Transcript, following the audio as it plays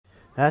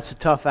That's a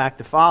tough act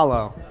to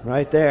follow,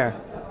 right there.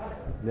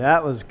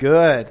 That was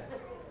good.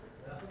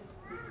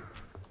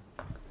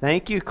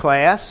 Thank you,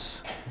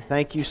 class.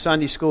 Thank you,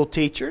 Sunday school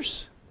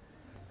teachers,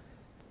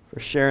 for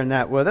sharing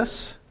that with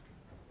us.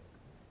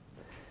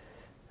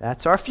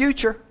 That's our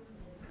future.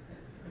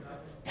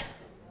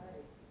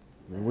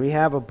 And we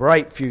have a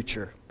bright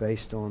future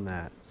based on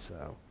that.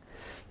 So,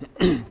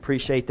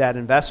 appreciate that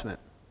investment.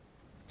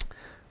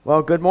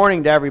 Well, good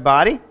morning to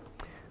everybody.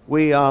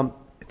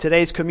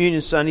 Today's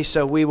Communion Sunday,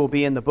 so we will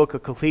be in the book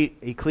of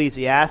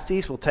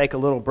Ecclesiastes. We'll take a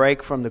little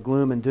break from the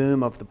gloom and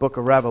doom of the book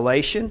of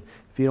Revelation,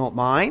 if you don't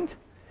mind.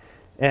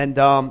 And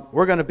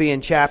we're going to be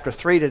in chapter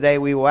 3 today.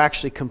 We will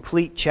actually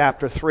complete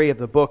chapter 3 of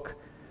the book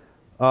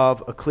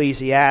of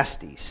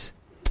Ecclesiastes.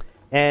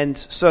 And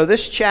so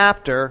this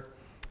chapter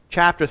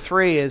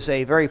 3, is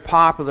a very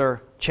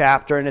popular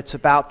chapter, and it's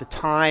about the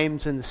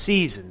times and the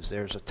seasons.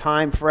 There's a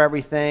time for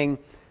everything.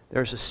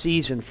 There's a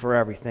season for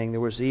everything. There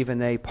was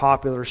even a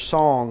popular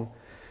song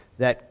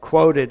that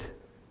quoted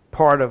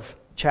part of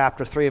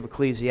chapter 3 of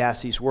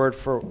Ecclesiastes word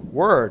for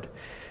word.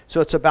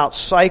 So it's about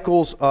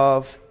cycles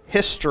of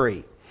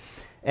history.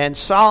 And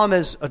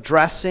Solomon is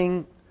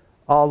addressing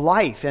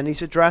life, and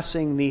he's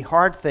addressing the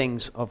hard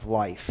things of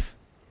life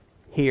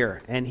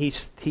here. And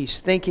he's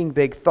thinking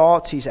big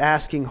thoughts, he's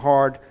asking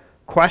hard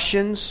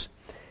questions,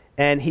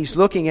 and he's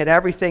looking at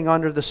everything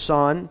under the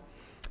sun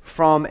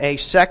from a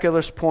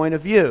secularist point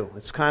of view.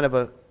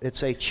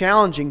 It's a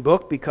challenging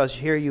book because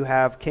here you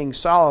have King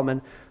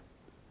Solomon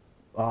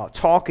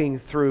talking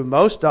through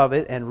most of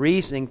it and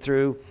reasoning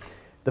through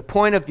the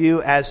point of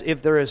view as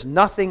if there is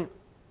nothing,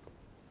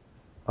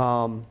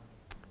 that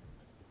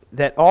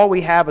all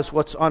we have is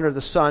what's under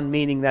the sun,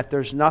 meaning that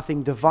there's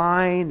nothing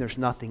divine, there's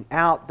nothing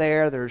out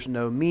there, there's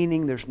no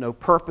meaning, there's no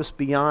purpose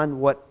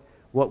beyond what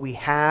we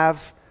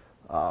have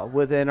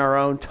within our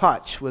own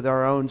touch, with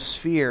our own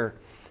sphere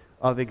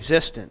of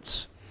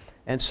existence.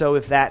 And so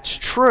if that's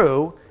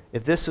true,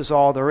 if this is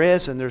all there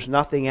is and there's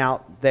nothing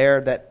out there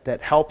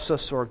that helps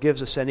us or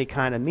gives us any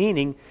kind of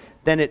meaning,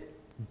 then it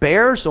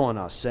bears on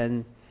us,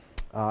 and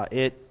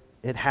it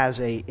has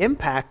an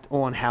impact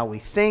on how we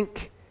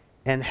think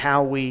and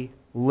how we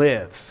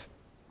live.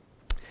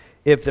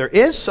 If there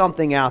is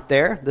something out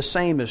there, the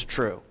same is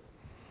true.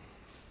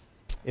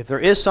 If there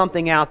is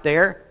something out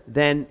there,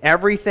 then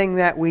everything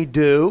that we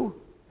do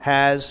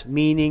has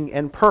meaning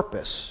and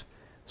purpose.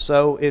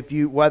 So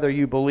whether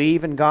you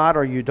believe in God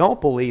or you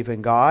don't believe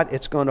in God,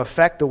 it's going to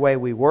affect the way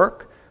we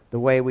work, the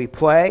way we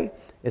play.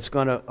 It's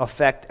going to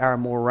affect our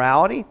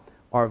morality,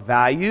 our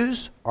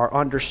values, our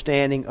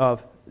understanding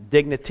of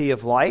dignity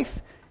of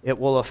life. It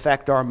will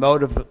affect our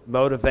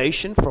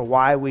motivation for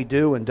why we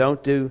do and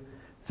don't do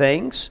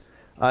things.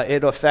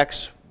 It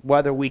affects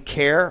whether we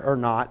care or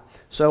not.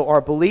 So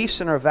our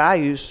beliefs and our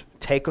values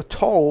take a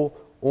toll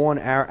on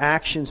our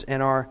actions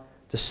and our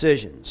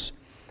decisions.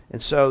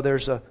 And so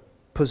there's a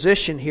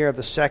position here of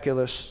the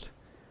secularist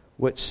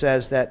which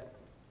says that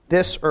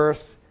this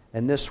earth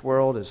and this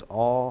world is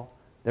all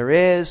there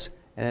is,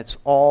 and it's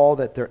all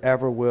that there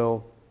ever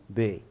will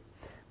be.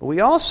 But we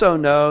also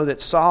know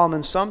that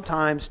Solomon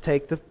sometimes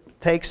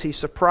he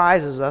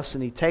surprises us,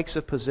 and he takes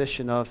a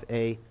position of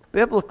a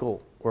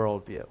biblical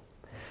worldview.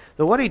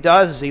 So what he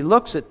does is he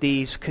looks at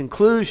these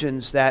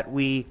conclusions that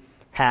we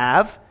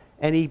have,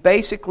 and he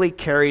basically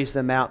carries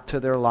them out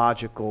to their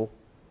logical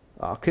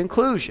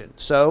conclusion.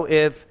 So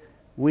if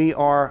we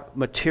are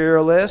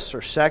materialists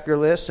or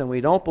secularists and we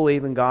don't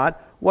believe in God,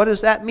 what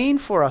does that mean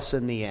for us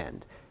in the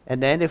end?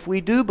 And then if we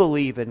do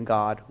believe in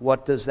God,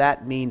 what does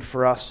that mean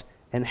for us,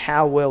 and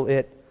how will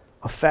it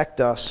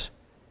affect us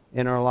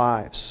in our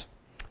lives?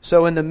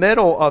 So in the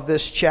middle of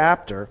this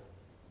chapter,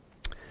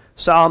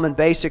 Solomon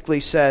basically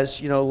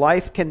says,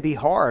 life can be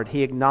hard.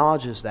 He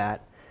acknowledges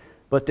that.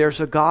 But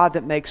there's a God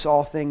that makes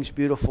all things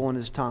beautiful in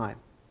His time.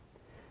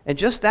 And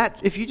just that,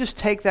 if you just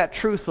take that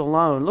truth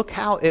alone, look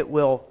how it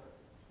will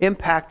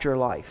impact your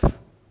life.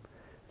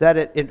 That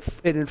it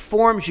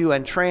informs you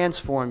and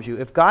transforms you.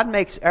 If God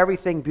makes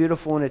everything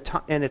beautiful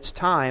in its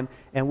time,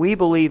 and we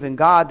believe in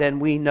God, then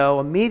we know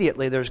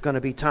immediately there's going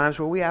to be times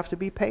where we have to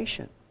be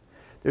patient.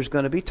 There's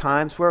going to be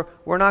times where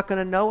we're not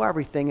going to know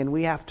everything, and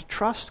we have to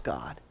trust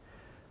God.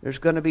 There's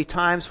going to be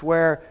times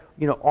where,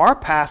 our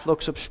path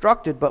looks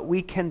obstructed, but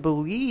we can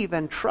believe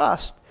and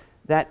trust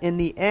that in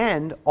the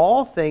end,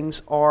 all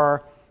things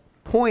are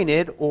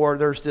pointed, or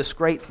there's this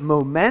great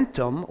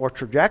momentum or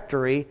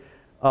trajectory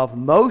of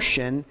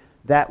motion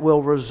that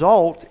will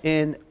result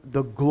in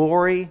the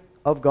glory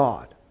of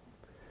God.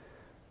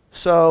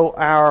 So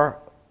our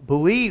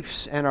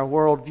beliefs and our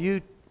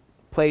worldview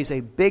plays a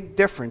big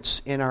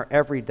difference in our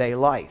everyday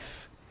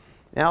life.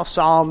 Now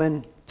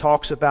Solomon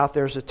talks about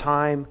there's a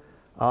time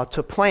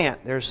to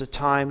plant, there's a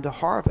time to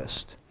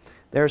harvest,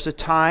 there's a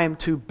time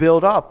to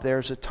build up,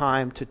 there's a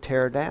time to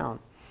tear down,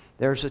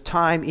 there's a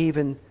time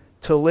even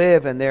to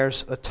live, and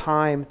there's a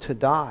time to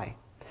die.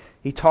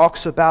 He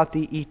talks about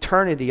the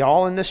eternity,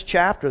 all in this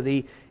chapter,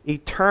 the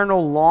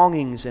eternal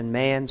longings in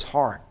man's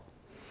heart.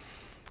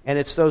 And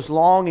it's those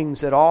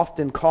longings that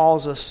often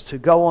cause us to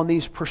go on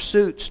these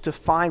pursuits to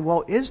find,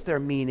 well, is there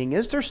meaning?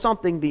 Is there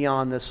something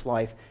beyond this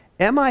life?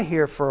 Am I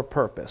here for a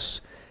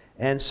purpose?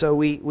 And so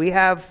we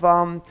have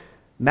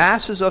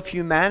masses of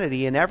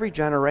humanity in every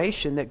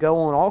generation that go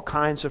on all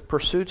kinds of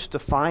pursuits to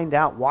find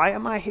out, why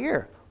am I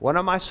here? What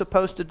am I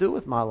supposed to do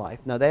with my life?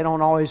 Now, they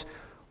don't always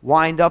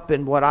wind up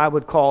in what I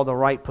would call the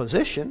right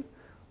position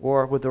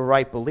or with the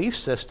right belief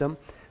system,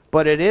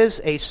 but it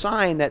is a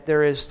sign that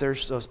there's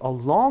a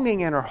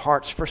longing in our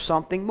hearts for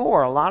something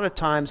more. A lot of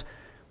times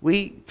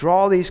we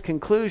draw these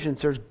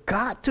conclusions. There's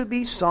got to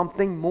be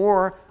something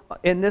more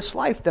in this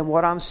life than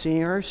what I'm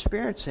seeing or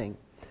experiencing.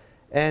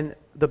 And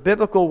the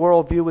biblical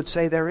worldview would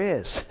say there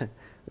is.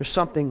 There's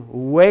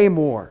something way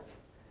more.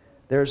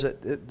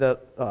 The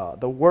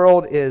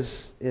world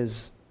is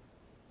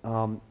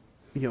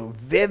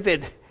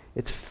vivid.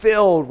 It's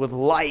filled with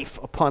life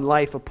upon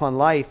life upon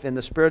life in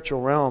the spiritual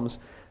realms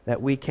that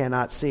we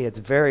cannot see. It's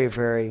very,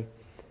 very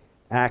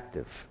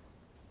active.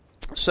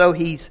 So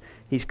he's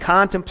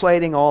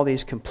contemplating all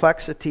these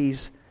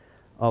complexities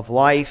of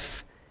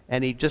life,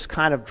 and he just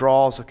kind of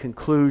draws a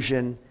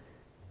conclusion.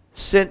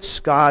 Since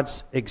God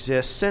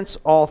exists, since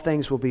all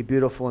things will be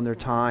beautiful in their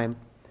time,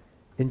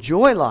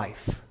 enjoy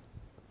life,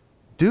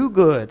 do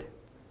good,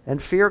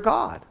 and fear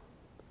God.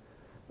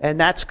 And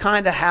that's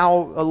kind of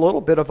how a little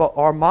bit of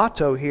our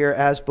motto here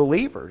as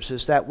believers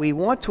is that we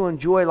want to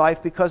enjoy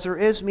life because there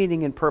is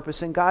meaning and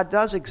purpose and God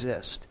does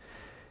exist.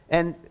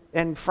 And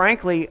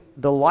frankly,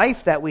 the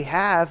life that we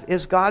have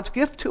is God's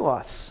gift to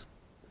us.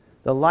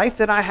 The life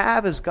that I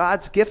have is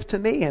God's gift to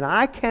me, and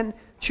I can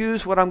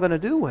choose what I'm going to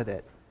do with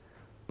it.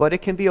 But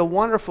it can be a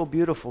wonderful,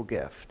 beautiful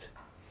gift.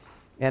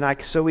 And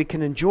so we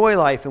can enjoy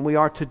life, and we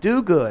are to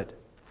do good.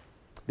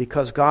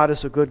 Because God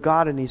is a good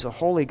God and He's a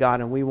holy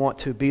God and we want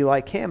to be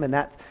like Him. And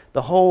that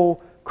the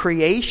whole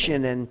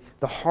creation and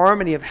the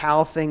harmony of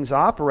how things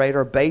operate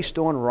are based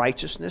on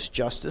righteousness,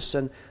 justice,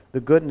 and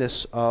the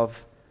goodness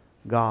of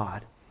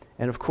God.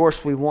 And of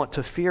course we want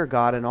to fear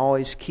God and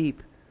always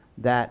keep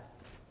that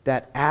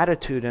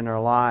attitude in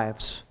our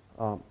lives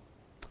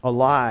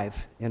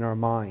alive in our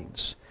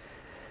minds.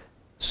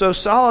 So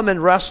Solomon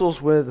wrestles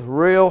with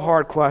real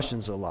hard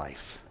questions of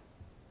life.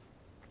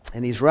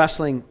 And he's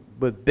wrestling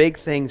with big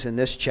things in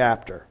this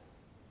chapter.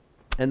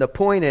 And the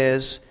point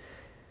is,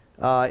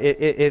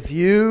 if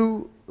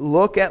you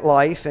look at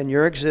life and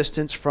your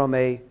existence from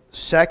a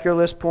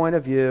secularist point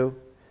of view,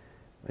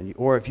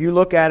 or if you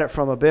look at it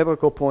from a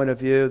biblical point of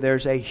view,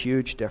 there's a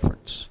huge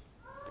difference.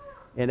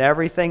 In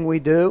everything we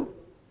do,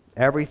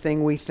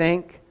 everything we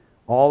think,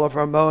 all of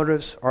our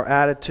motives, our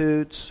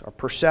attitudes, our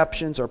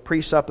perceptions, our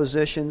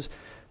presuppositions,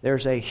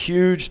 there's a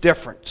huge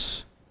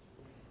difference.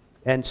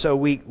 And so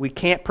we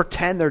can't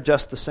pretend they're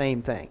just the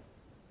same thing.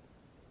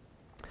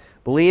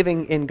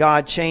 Believing in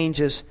God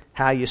changes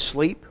how you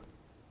sleep.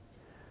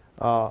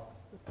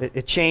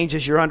 It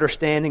changes your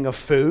understanding of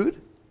food.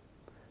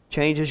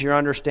 Changes your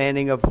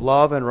understanding of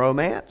love and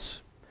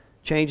romance.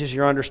 Changes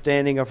your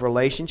understanding of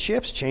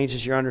relationships.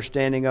 Changes your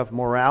understanding of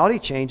morality.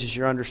 Changes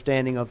your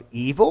understanding of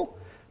evil.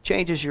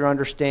 Changes your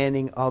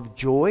understanding of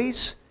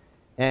joys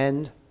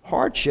and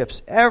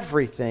hardships.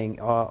 Everything.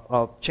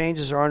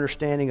 Changes our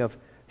understanding of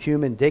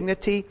human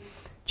dignity.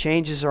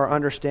 Changes our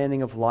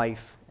understanding of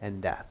life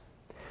and death.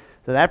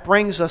 So that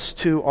brings us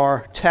to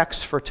our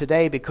text for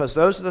today, because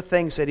those are the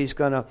things that he's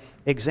going to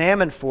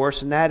examine for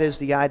us, and that is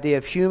the idea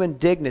of human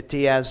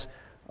dignity as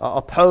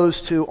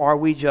opposed to, are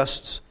we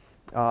just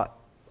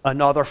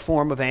another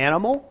form of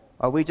animal?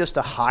 Are we just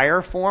a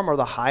higher form or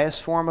the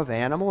highest form of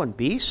animal and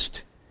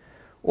beast?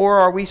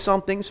 Or are we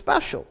something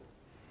special?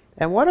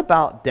 And what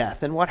about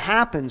death? And what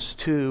happens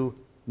to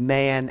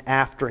man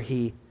after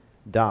he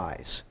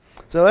dies?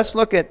 So let's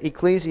look at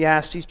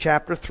Ecclesiastes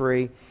chapter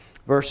 3.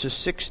 Verses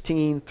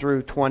 16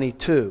 through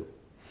 22.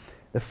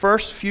 The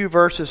first few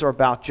verses are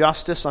about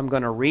justice. I'm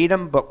going to read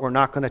them, but we're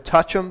not going to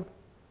touch them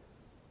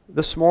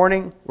this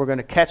morning. We're going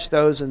to catch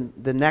those in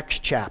the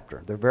next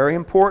chapter. They're very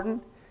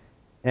important,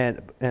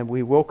 and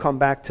we will come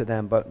back to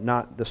them, but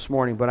not this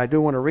morning. But I do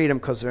want to read them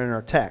because they're in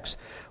our text.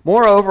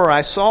 Moreover,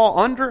 I saw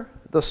under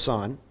the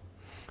sun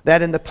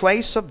that in the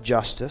place of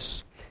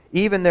justice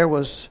even there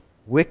was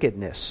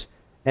wickedness,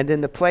 and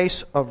in the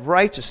place of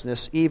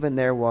righteousness even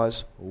there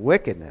was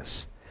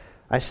wickedness.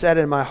 I said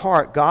in my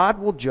heart, God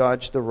will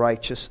judge the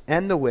righteous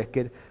and the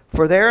wicked,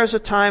 for there is a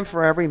time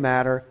for every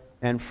matter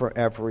and for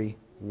every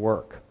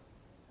work.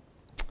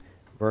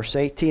 Verse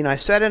 18, I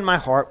said in my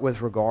heart with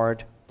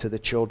regard to the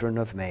children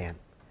of man,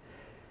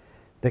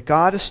 that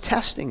God is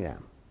testing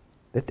them,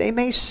 that they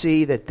may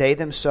see that they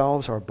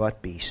themselves are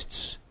but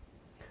beasts.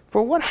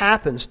 For what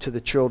happens to the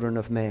children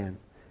of man,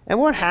 and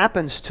what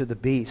happens to the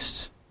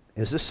beasts,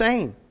 is the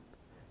same.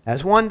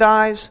 As one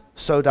dies,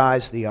 so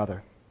dies the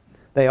other.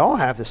 They all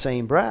have the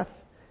same breath.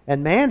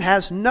 And man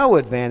has no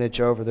advantage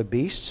over the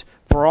beasts,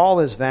 for all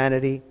is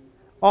vanity.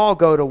 All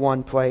go to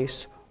one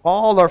place.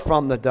 All are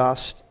from the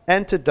dust,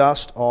 and to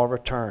dust all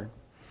return.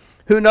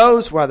 Who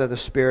knows whether the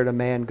spirit of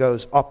man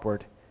goes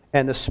upward,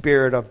 and the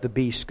spirit of the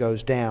beast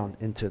goes down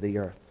into the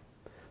earth?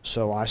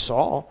 So I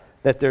saw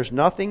that there's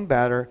nothing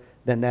better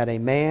than that a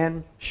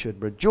man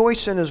should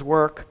rejoice in his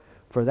work,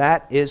 for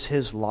that is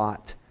his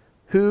lot.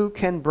 Who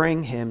can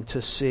bring him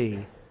to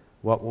see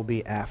what will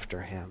be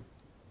after him?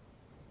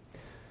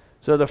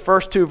 So the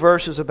first two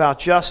verses about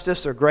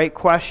justice are great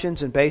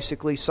questions, and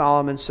basically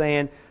Solomon's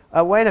saying,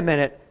 wait a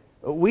minute,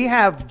 we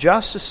have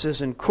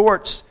justices and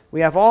courts, we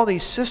have all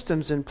these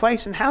systems in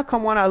place, and how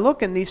come when I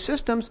look in these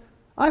systems,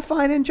 I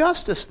find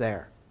injustice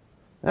there?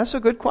 That's a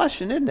good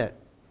question, isn't it?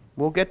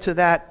 We'll get to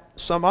that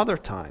some other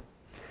time.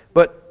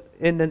 But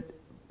in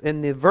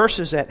the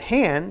verses at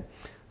hand,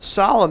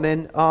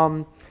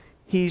 Solomon,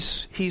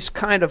 he's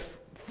kind of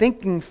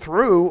thinking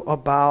through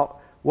about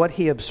what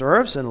he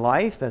observes in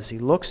life as he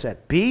looks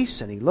at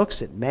beasts and he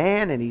looks at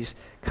man, and he's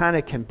kind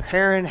of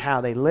comparing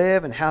how they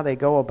live and how they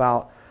go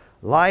about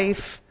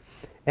life.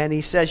 And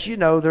he says,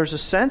 there's a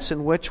sense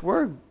in which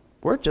we're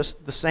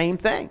just the same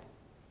thing.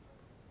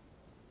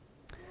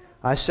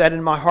 I said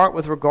in my heart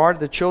with regard to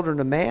the children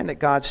of man that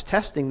God's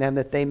testing them,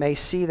 that they may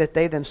see that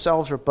they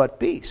themselves are but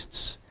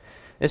beasts.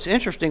 It's an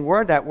interesting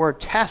word. That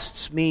word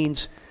tests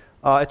means,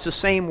 it's the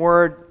same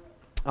word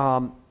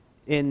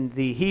in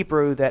the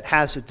Hebrew that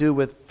has to do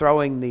with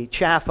throwing the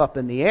chaff up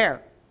in the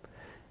air.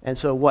 And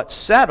so what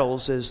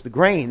settles is the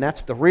grain.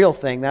 That's the real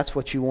thing. That's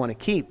what you want to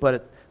keep.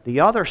 But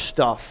the other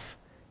stuff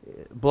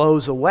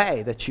blows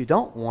away that you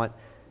don't want.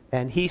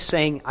 And he's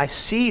saying, I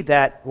see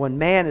that when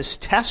man is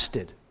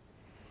tested,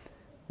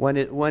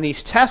 when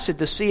he's tested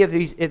to see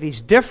if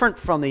he's different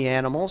from the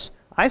animals,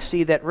 I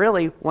see that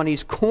really when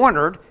he's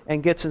cornered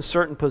and gets in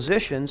certain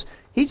positions,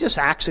 he just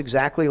acts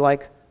exactly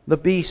like the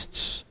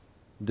beasts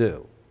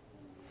do.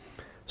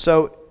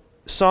 So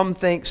some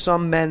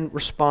men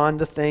respond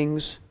to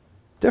things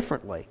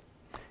differently.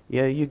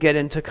 You get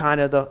into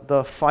kind of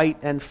the fight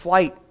and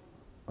flight,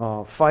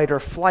 fight or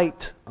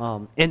flight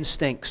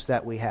instincts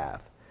that we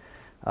have.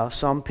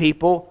 Some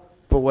people,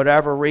 for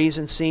whatever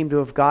reason, seem to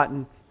have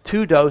gotten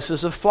 2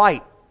 doses of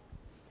flight.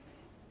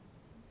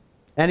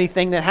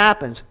 Anything that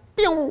happens,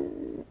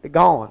 they're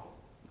gone.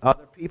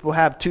 Other people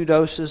have 2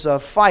 doses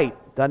of fight.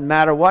 Doesn't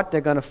matter what,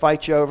 they're going to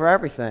fight you over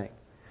everything.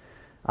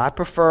 I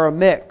prefer a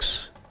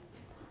mix.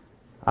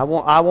 I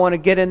want to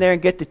get in there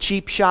and get the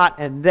cheap shot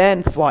and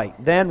then flight,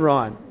 then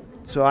run,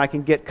 so I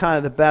can get kind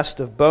of the best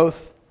of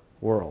both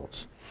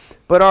worlds.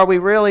 But are we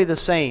really the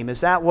same?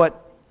 Is that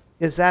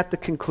the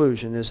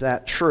conclusion? Is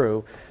that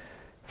true?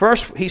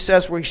 First, he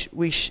says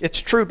it's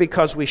true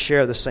because we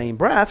share the same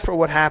breath. For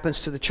what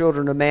happens to the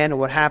children of man and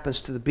what happens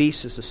to the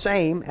beast is the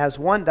same. As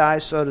one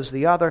dies, so does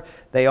the other.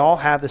 They all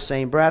have the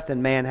same breath,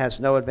 and man has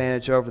no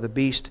advantage over the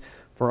beast,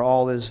 for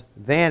all is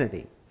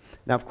vanity.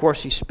 Now, of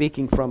course, he's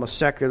speaking from a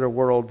secular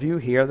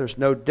worldview here. There's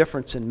no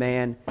difference in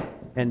man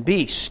and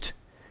beast.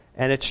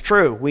 And it's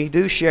true. We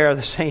do share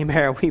the same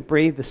air. We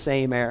breathe the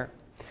same air.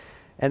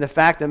 And the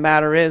fact of the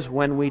matter is,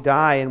 when we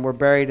die and we're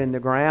buried in the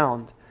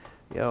ground,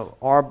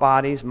 our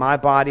bodies, my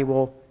body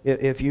will,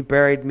 if you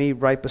buried me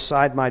right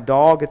beside my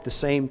dog at the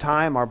same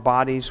time, our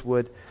bodies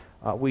would,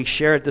 we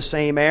shared the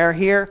same air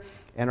here,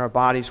 and our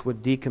bodies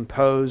would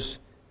decompose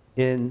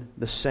in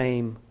the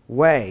same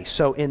way.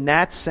 So in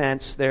that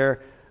sense,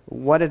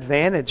 what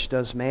advantage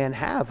does man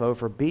have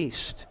over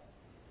beast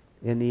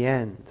in the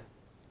end?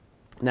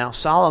 Now,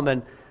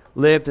 Solomon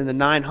lived in the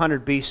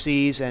 900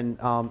 BCs, and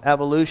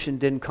evolution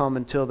didn't come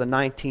until the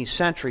 19th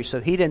century, so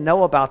he didn't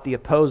know about the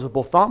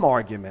opposable thumb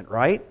argument,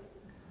 right?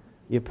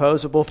 The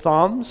opposable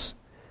thumbs.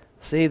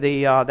 See,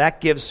 that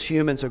gives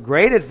humans a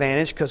great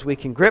advantage because we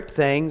can grip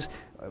things,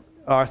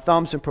 our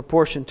thumbs in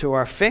proportion to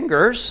our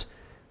fingers.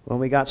 When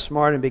we got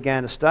smart and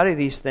began to study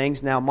these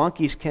things, now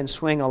monkeys can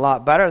swing a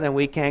lot better than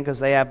we can because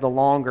they have the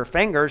longer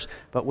fingers,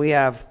 but we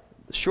have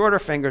shorter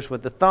fingers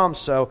with the thumbs,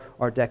 so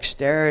our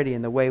dexterity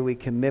and the way we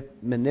can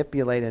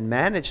manipulate and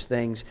manage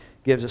things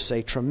gives us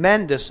a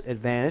tremendous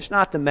advantage,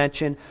 not to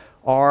mention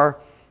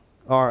our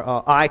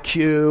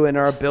IQ and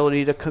our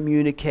ability to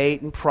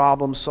communicate and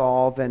problem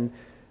solve and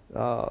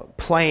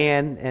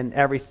plan and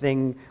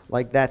everything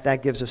like that.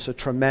 That gives us a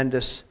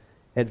tremendous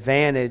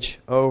advantage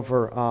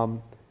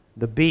over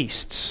the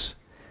beasts.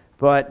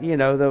 But,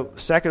 the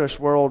secularist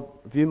world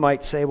view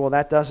might say, well,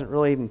 that doesn't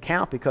really even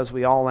count because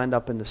we all end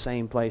up in the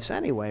same place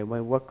anyway.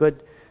 What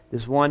good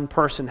does one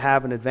person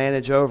have an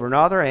advantage over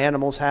another?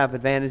 Animals have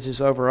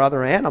advantages over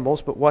other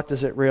animals, but what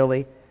does it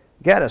really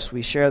get us?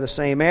 We share the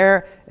same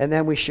air, and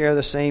then we share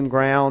the same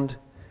ground.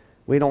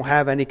 We don't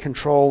have any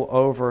control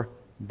over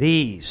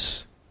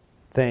these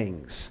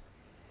things.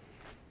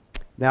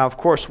 Now, of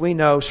course, we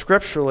know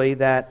scripturally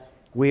that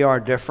we are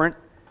different.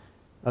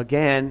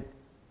 Again,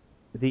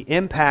 the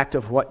impact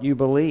of what you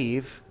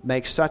believe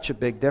makes such a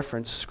big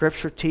difference.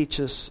 Scripture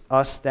teaches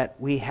us that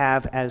we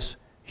have, as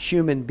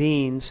human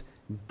beings,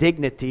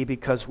 dignity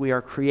because we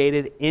are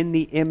created in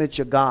the image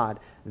of God.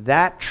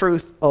 That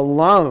truth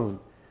alone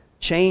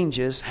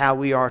changes how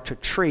we are to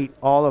treat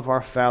all of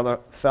our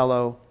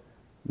fellow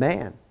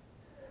man.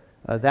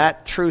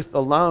 That truth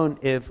alone,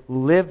 if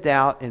lived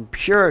out in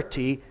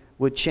purity,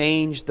 would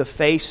change the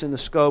face and the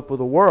scope of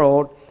the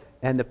world,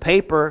 and the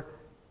paper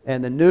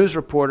and the news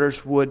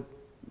reporters would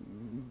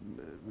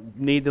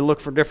need to look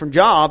for different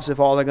jobs if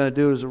all they're going to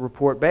do is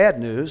report bad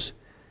news.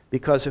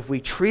 Because if we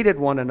treated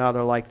one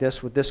another like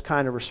this, with this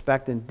kind of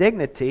respect and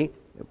dignity,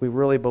 if we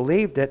really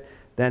believed it,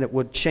 then it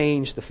would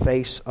change the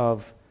face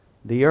of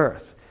the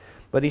earth.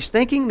 But he's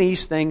thinking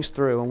these things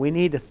through, and we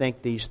need to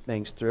think these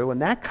things through.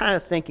 And that kind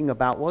of thinking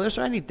about, well, is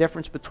there any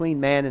difference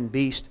between man and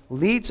beast,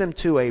 leads him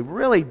to a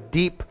really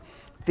deep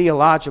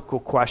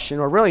theological question,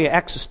 or really an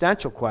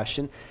existential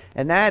question,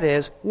 and that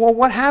is, well,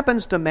 what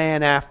happens to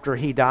man after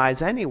he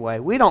dies anyway?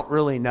 We don't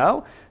really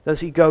know. Does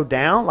he go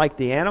down like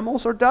the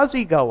animals, or does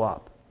he go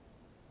up?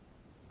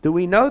 Do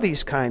we know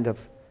these kind of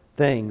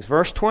things?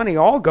 Verse 20,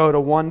 all go to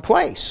one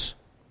place.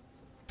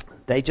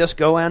 They just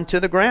go into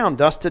the ground,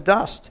 dust to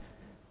dust.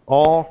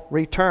 All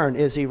return.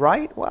 Is he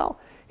right? Well,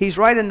 he's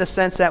right in the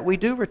sense that we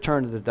do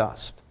return to the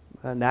dust.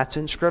 And that's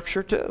in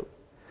Scripture too.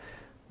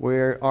 We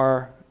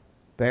are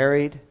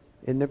buried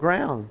in the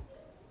ground.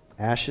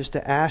 Ashes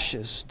to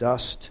ashes,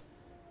 dust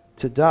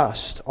to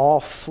dust.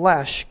 All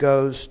flesh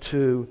goes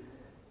to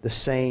the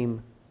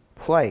same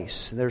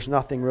place. There's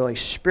nothing really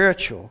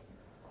spiritual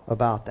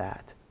about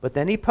that. But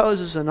then he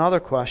poses another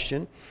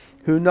question.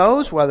 Who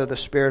knows whether the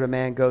spirit of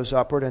man goes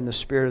upward and the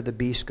spirit of the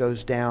beast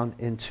goes down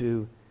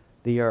into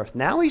the earth?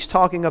 Now he's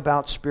talking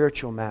about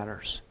spiritual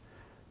matters,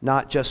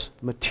 not just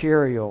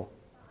material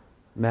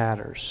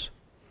matters.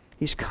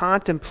 He's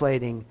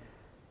contemplating,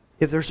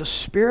 if there's a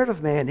spirit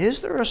of man, is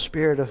there a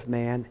spirit of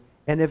man?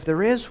 And if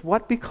there is,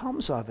 what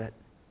becomes of it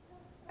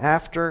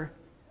after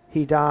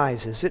he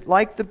dies? Is it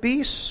like the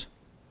beasts?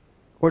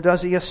 Or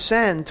does he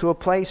ascend to a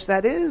place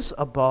that is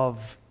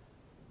above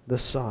the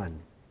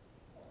sun?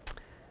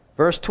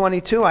 Verse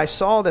 22, I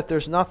saw that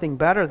there's nothing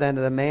better than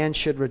that a man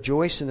should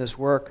rejoice in his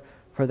work,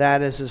 for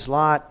that is his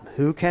lot.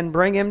 Who can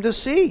bring him to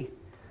see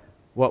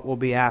what will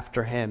be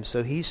after him?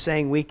 So he's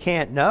saying we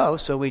can't know,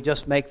 so we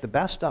just make the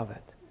best of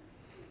it.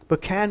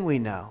 But can we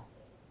know?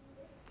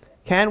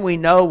 Can we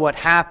know what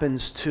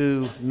happens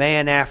to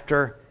man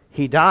after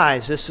he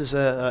dies? This is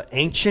an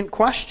ancient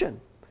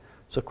question.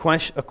 It's a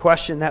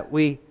question that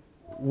we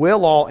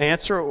will all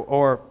answer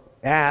or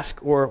ask,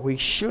 or we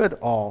should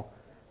all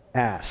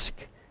ask.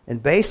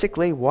 And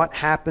basically, what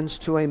happens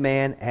to a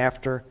man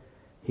after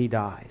he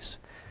dies?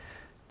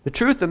 The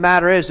truth of the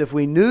matter is, if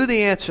we knew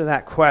the answer to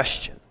that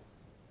question,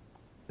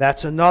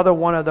 that's another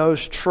one of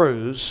those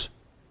truths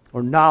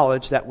or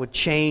knowledge that would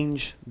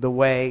change the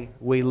way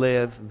we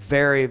live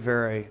very,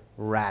 very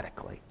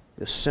radically,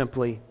 just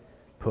simply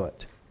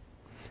put.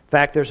 In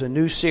fact, there's a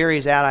new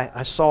series out,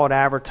 I saw it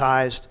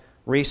advertised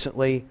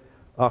recently,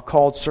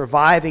 called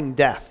Surviving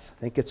Death.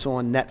 I think it's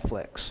on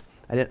Netflix.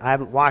 I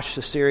haven't watched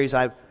the series.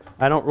 I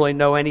don't really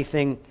know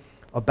anything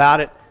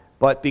about it,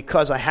 but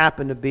because I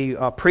happened to be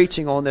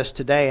preaching on this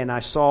today and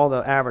I saw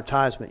the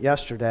advertisement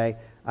yesterday,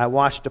 I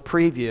watched a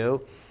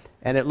preview,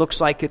 and it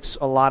looks like it's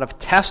a lot of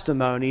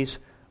testimonies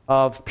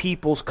of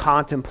people's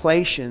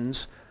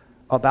contemplations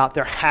about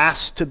there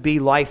has to be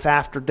life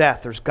after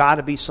death. There's got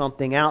to be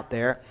something out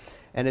there,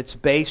 and it's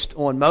based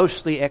on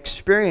mostly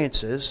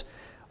experiences,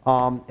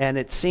 and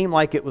it seemed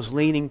like it was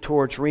leaning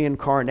towards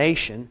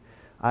reincarnation.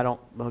 I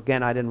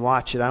didn't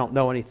watch it. I don't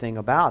know anything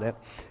about it.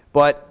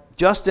 But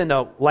just in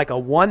a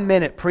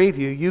 1-minute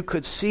preview, you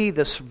could see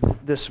this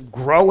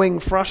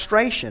growing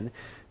frustration,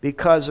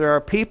 because there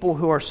are people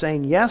who are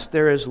saying, yes,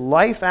 there is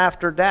life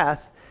after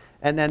death,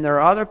 and then there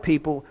are other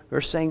people who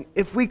are saying,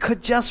 if we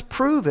could just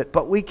prove it,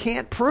 but we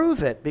can't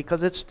prove it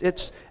because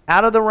it's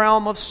out of the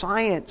realm of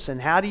science,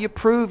 and how do you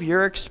prove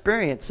your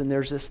experience? And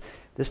there's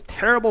this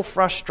terrible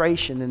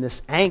frustration and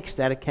this angst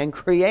that it can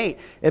create.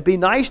 It'd be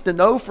nice to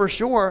know for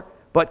sure,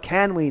 but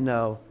can we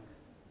know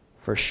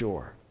for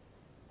sure?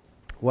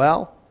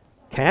 Well,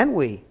 can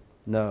we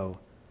know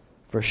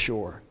for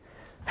sure?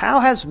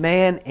 How has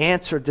man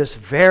answered this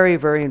very,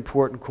 very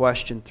important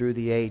question through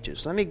the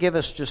ages? Let me give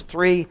us just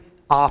 3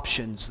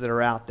 options that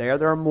are out there.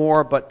 There are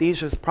more, but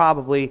these are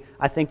probably,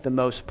 I think, the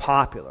most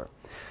popular.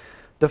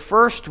 The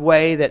first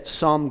way that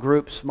some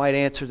groups might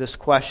answer this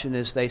question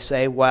is they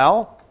say,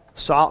 well,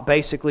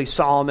 basically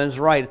Solomon's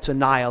right, it's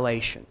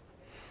annihilation.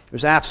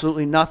 There's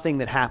absolutely nothing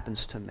that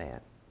happens to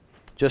man,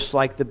 just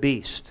like the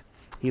beast.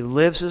 He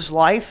lives his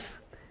life,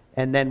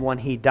 and then when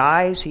he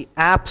dies, he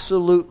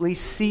absolutely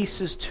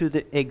ceases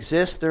to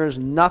exist. There is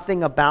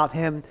nothing about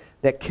him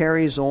that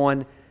carries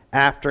on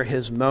after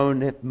his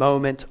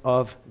moment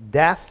of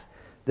death.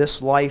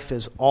 This life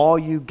is all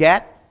you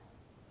get.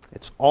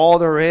 It's all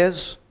there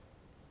is.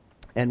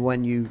 And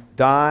when you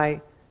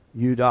die,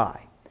 you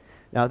die.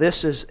 Now,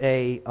 this is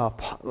a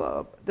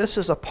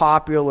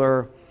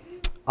popular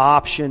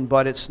option,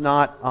 but it's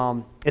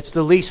not. It's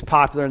the least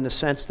popular in the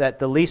sense that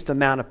the least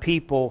amount of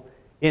people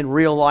in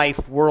real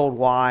life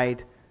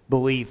worldwide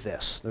believe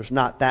this. There's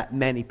not that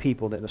many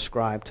people that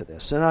ascribe to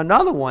this. And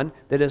another one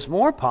that is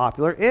more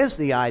popular is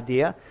the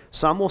idea,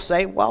 some will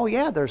say, well,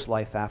 yeah, there's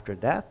life after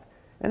death,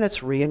 and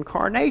it's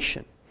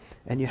reincarnation.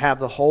 And you have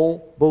the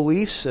whole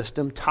belief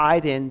system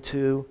tied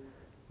into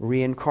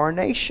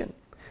reincarnation.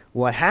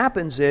 What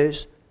happens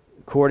is,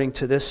 according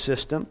to this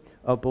system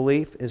of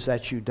belief, is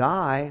that you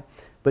die,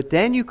 but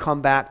then you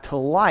come back to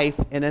life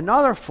in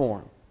another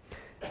form.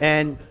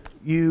 And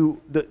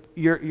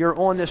you're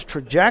on this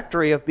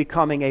trajectory of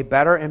becoming a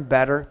better and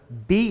better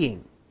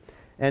being.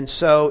 And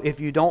so if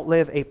you don't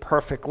live a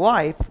perfect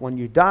life, when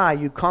you die,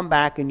 you come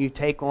back and you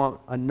take on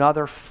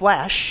another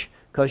flesh,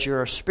 because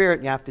you're a spirit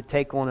and you have to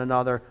take on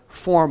another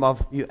form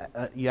of, you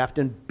have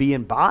to be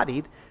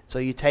embodied, so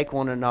you take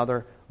on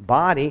another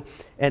body,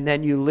 and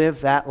then you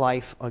live that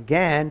life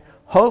again,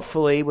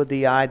 hopefully with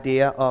the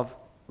idea of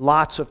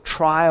lots of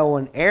trial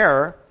and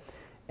error,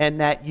 and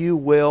that you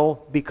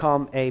will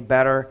become a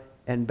better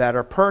and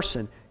better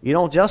person. You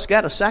don't just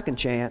get a second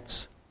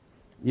chance.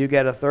 You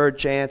get a third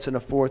chance and a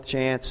fourth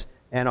chance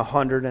and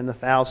 100 and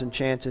 1,000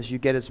 chances. You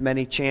get as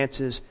many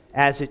chances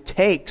as it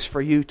takes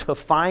for you to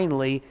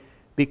finally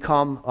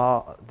become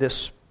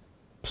this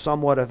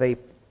somewhat of a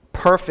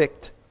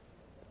perfect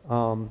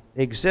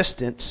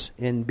existence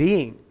in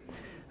being.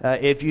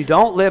 If you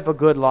don't live a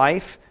good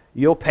life,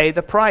 you'll pay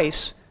the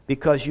price,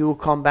 because you will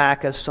come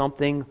back as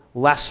something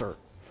lesser.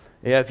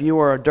 If you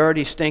were a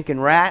dirty, stinking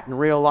rat in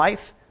real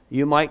life,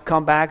 you might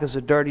come back as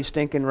a dirty,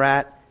 stinking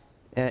rat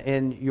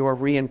in your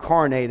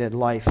reincarnated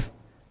life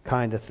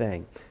kind of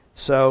thing.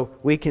 So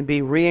we can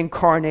be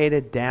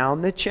reincarnated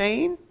down the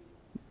chain,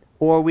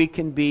 or we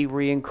can be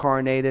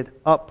reincarnated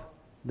up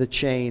the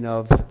chain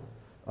of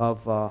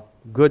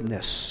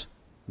goodness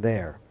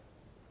there.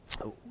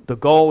 The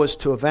goal is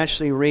to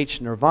eventually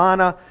reach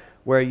nirvana,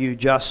 where you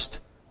just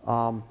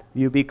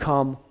you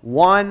become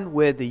one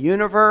with the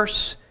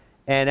universe,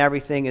 and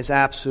everything is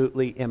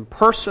absolutely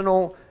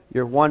impersonal.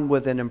 You're one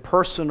with an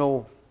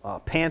impersonal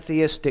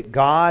pantheistic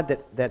God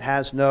that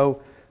has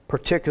no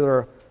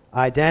particular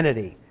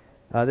identity.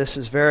 This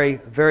is very,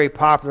 very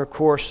popular, of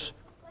course,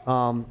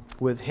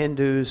 with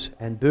Hindus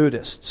and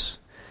Buddhists.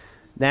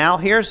 Now,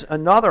 here's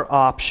another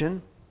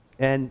option,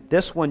 and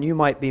this one you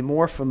might be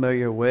more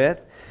familiar with,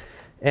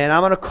 and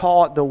I'm going to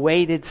call it the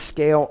weighted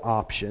scale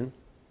option,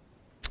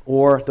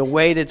 or the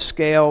weighted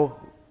scale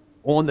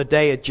on the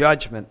Day of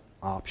Judgment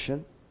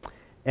option.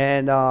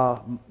 And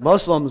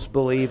Muslims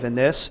believe in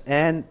this,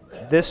 and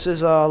this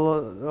is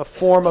a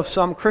form of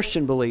some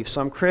Christian belief.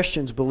 Some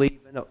Christians believe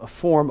in a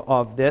form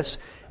of this.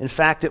 In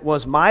fact, it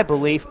was my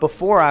belief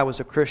before I was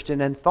a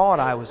Christian and thought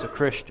I was a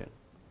Christian.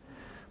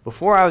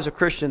 Before I was a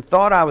Christian,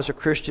 thought I was a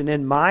Christian.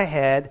 In my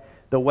head,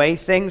 the way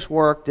things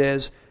worked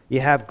is you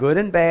have good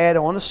and bad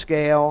on a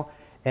scale,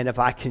 and if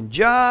I can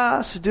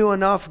just do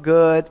enough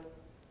good,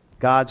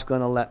 God's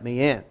going to let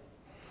me in.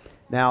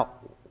 Now,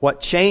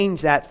 what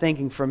changed that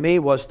thinking for me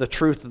was the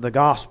truth of the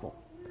gospel.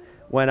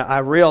 When I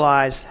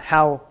realized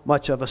how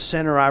much of a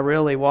sinner I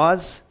really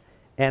was,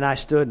 and I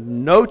stood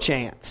no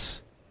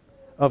chance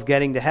of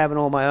getting to heaven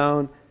on my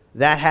own,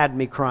 that had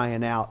me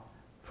crying out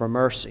for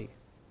mercy.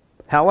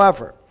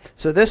 However,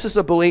 so this is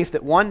a belief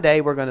that one day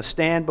we're going to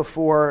stand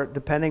before,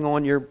 depending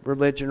on your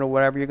religion or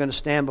whatever, you're going to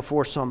stand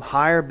before some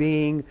higher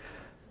being,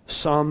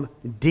 some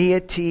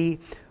deity.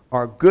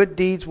 Our good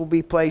deeds will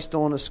be placed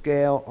on a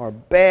scale. Our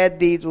bad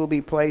deeds will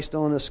be placed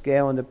on a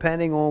scale. And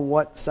depending on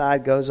what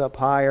side goes up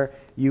higher,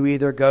 you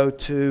either go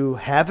to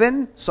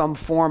heaven, some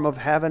form of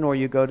heaven, or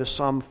you go to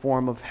some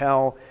form of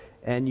hell,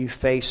 and you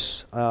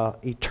face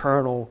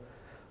eternal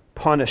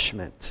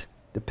punishment,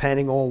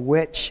 depending on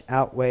which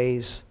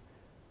outweighs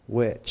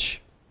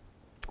which.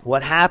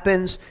 What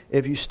happens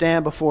if you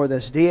stand before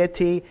this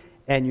deity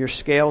and your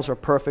scales are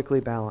perfectly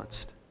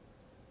balanced?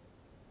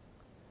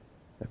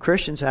 The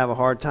Christians have a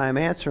hard time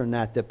answering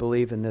that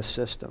believe in this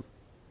system.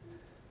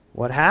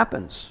 What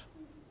happens?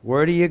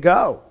 Where do you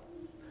go?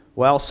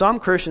 Well, some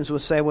Christians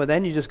would say, well,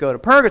 then you just go to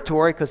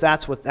purgatory, because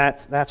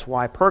that's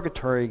why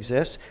purgatory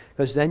exists,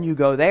 because then you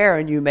go there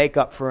and you make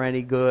up for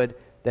any good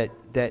that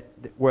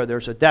where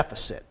there's a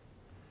deficit,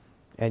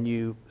 and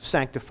you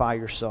sanctify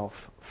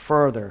yourself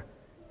further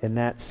in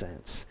that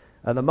sense.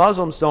 The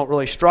Muslims don't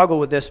really struggle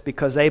with this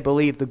because they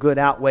believe the good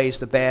outweighs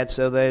the bad,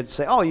 so they'd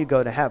say, oh, you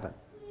go to heaven,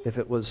 if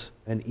it was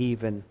an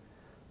even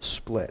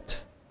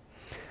split.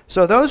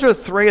 So those are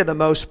three of the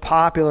most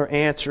popular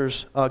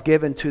answers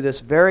given to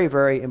this very,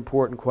 very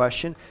important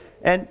question.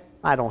 And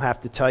I don't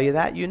have to tell you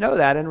that. You know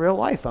that in real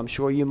life. I'm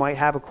sure you might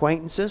have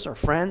acquaintances or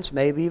friends,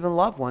 maybe even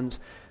loved ones,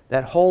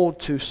 that hold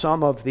to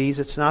some of these.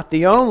 It's not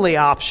the only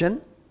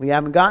option. We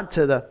haven't gotten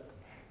to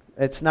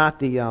it's not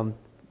the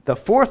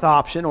fourth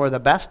option or the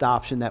best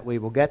option that we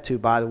will get to,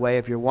 by the way,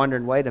 if you're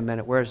wondering, wait a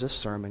minute, where's this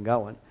sermon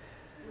going?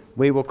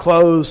 We will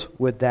close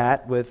with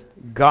that, with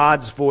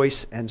God's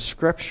voice and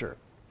Scripture.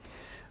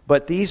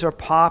 But these are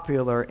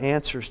popular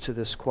answers to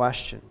this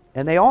question.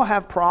 And they all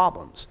have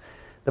problems.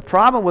 The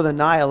problem with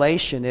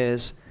annihilation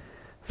is,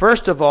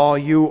 first of all,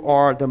 you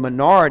are the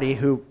minority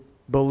who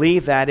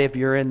believe that if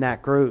you're in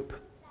that group.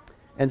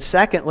 And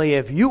secondly,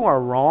 if you are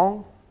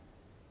wrong,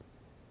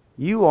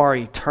 you are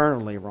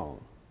eternally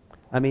wrong.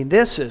 I mean,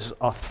 this is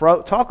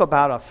talk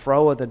about a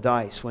throw of the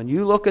dice. When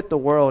you look at the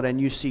world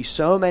and you see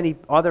so many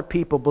other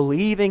people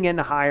believing in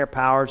higher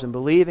powers and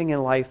believing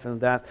in life and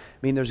death, I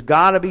mean, there's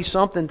got to be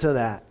something to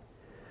that.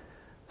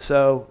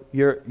 So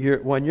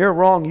when you're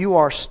wrong, you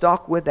are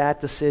stuck with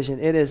that decision.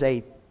 It is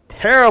a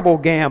terrible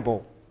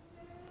gamble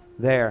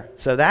there.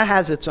 So that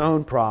has its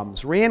own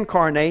problems.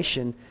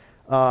 Reincarnation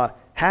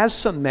has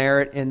some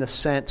merit in the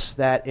sense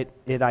that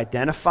it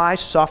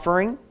identifies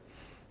suffering.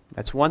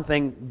 That's one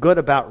thing good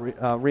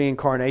about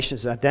reincarnation,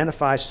 is it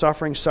identifies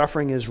suffering.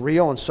 Suffering is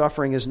real and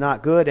suffering is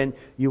not good, and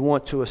you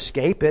want to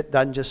escape it.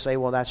 Doesn't just say,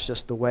 well, that's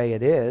just the way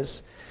it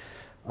is.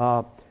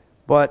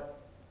 But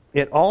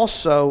it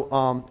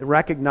also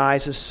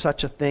recognizes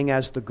such a thing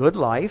as the good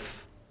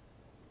life,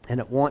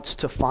 and it wants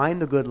to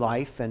find the good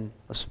life and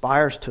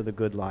aspires to the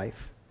good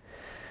life.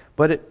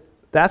 But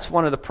that's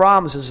one of the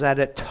problems, is that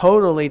it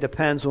totally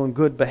depends on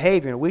good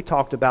behavior. And we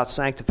talked about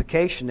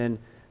sanctification in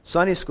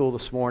Sunday school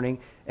this morning,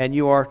 and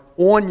you are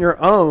on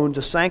your own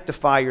to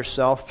sanctify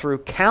yourself through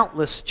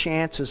countless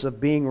chances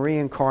of being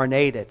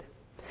reincarnated.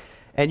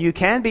 And you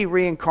can be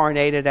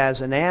reincarnated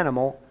as an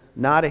animal,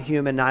 not a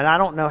human. And I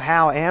don't know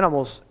how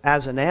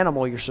as an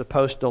animal, you're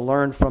supposed to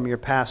learn from your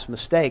past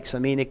mistakes. I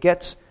mean, it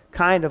gets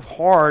kind of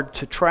hard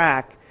to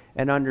track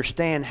and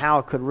understand how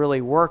it could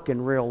really work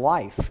in real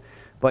life.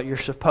 But you're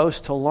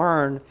supposed to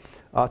learn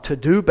to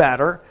do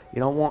better.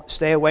 You don't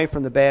stay away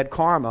from the bad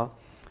karma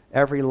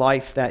every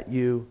life that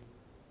you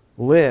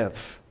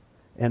live.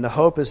 And the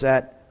hope is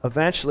that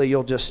eventually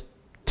you'll just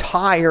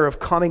tire of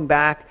coming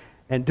back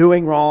and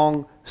doing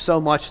wrong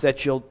so much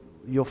that you'll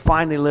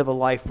finally live a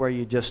life where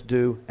you just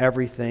do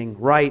everything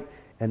right,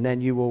 and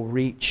then you will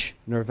reach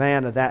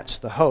nirvana. That's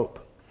the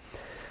hope.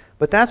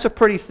 But that's a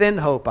pretty thin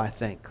hope, I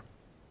think,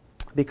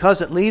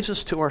 because it leaves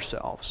us to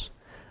ourselves.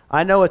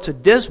 I know it's a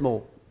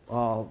dismal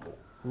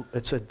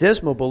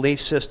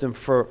belief system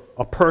for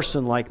a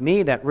person like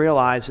me that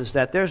realizes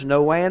that there's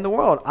no way in the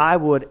world I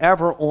would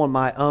ever on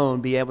my own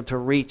be able to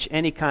reach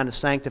any kind of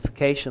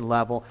sanctification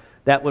level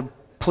that would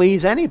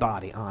please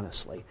anybody,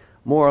 honestly,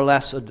 more or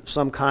less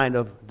some kind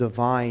of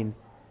divine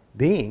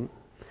being.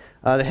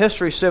 The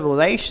history of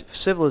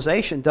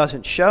civilization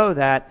doesn't show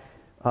that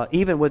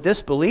even with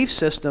this belief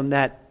system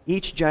that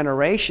each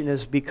generation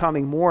is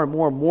becoming more and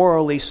more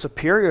morally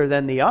superior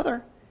than the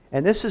other.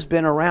 And this has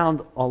been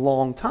around a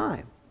long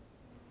time.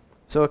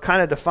 So it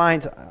kind of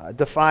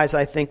defies,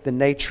 I think, the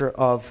nature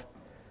of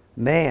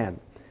man.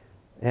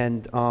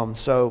 And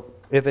so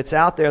if it's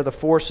out there, the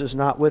force is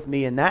not with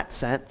me in that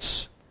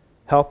sense,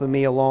 helping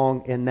me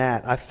along in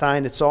that. I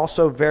find it's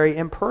also very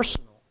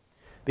impersonal,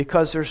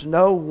 because there's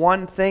no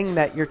one thing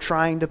that you're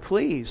trying to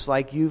please.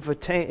 Like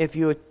if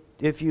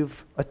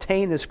you've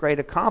attained this great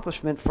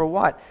accomplishment, for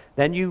what?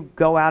 Then you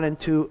go out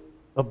into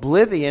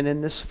oblivion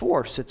in this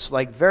force. It's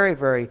like very,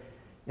 very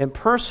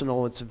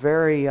impersonal. It's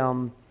very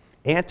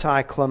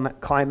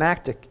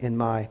anticlimactic, in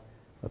my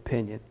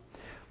opinion.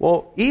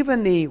 Well,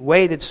 even the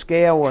weighted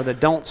scale or the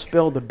don't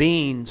spill the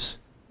beans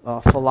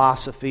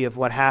philosophy of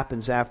what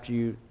happens after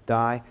you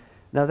die,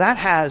 now that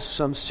has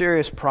some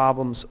serious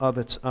problems of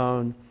its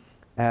own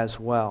as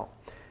well.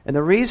 And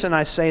the reason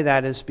I say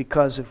that is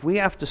because if we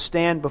have to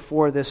stand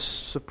before this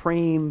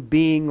supreme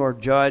being or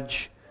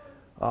judge,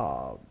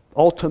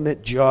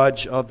 ultimate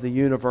judge of the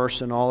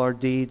universe and all our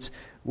deeds,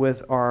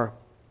 with our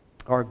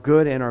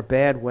good and our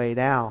bad weighed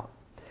out,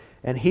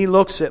 and he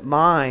looks at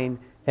mine,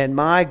 and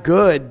my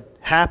good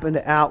happened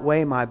to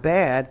outweigh my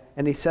bad,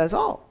 and he says,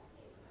 oh,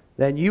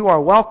 then you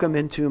are welcome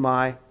into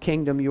my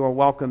kingdom, you are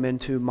welcome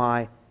into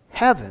my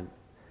heaven.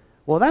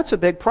 Well, that's a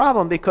big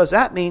problem, because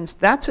that means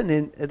that's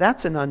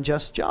an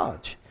unjust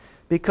judge.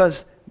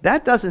 Because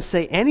that doesn't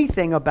say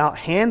anything about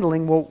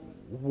handling, well,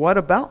 what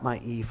about my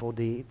evil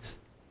deeds?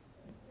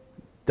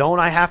 Don't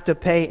I have to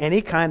pay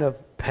any kind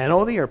of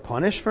penalty or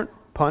punishment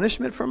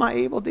for my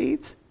evil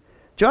deeds?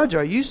 Judge,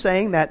 are you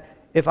saying that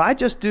if I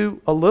just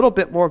do a little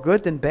bit more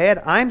good than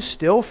bad, I'm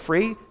still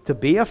free to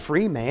be a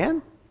free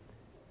man?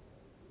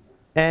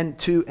 And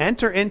to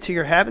enter into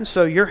your heaven,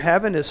 so your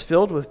heaven is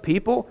filled with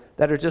people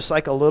that are just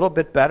like a little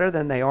bit better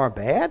than they are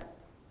bad?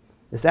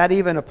 Is that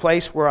even a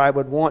place where I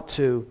would want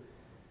to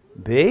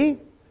be?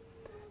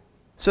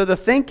 So the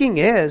thinking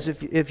is,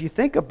 if you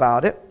think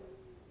about it,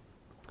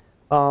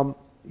 so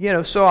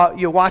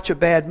you watch a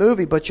bad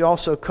movie, but you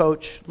also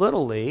coach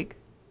Little League.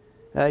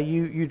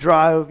 You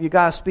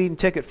got a speeding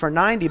ticket for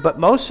 90, but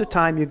most of the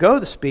time you go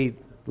the speed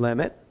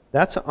limit.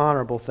 That's an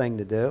honorable thing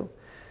to do.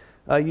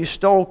 You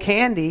stole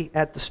candy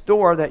at the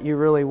store that you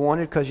really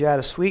wanted because you had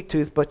a sweet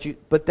tooth,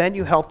 but then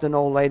you helped an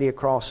old lady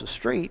across the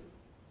street.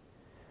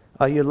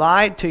 You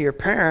lied to your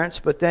parents,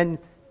 but then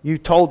you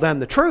told them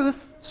the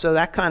truth, so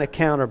that kind of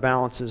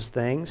counterbalances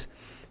things.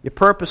 You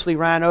purposely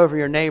ran over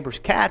your neighbor's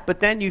cat, but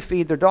then you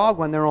feed their dog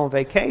when they're on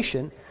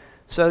vacation.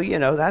 So,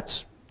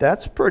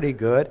 that's pretty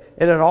good.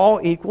 And it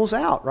all equals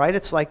out, right?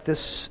 It's like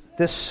this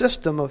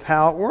system of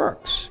how it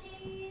works.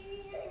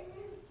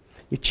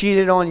 You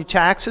cheated on your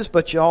taxes,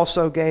 but you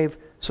also gave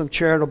some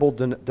charitable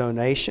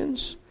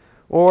donations.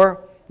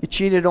 Or you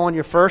cheated on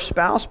your first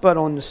spouse, but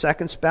on the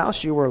second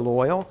spouse you were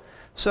loyal.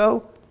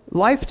 So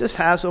life just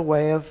has a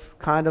way of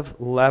kind of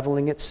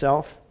leveling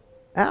itself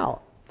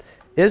out.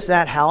 Is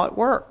that how it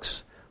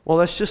works? Well,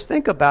 let's just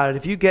think about it.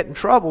 If you get in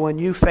trouble and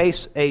you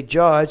face a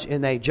judge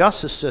in a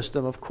justice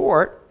system of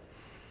court,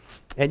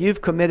 and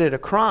you've committed a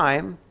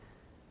crime,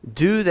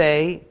 do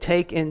they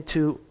take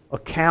into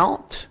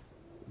account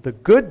the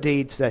good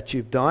deeds that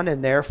you've done,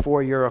 and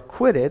therefore you're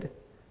acquitted,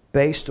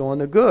 based on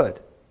the good.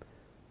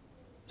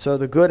 So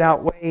the good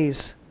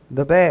outweighs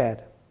the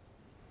bad.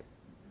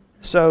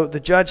 So the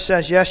judge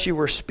says, yes, you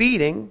were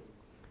speeding,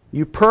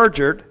 you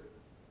perjured,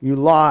 you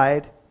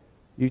lied,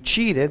 you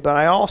cheated, but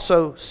I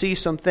also see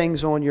some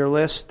things on your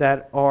list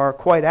that are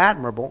quite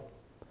admirable.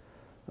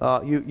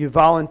 You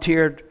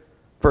volunteered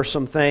for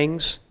some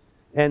things,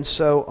 and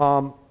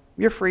so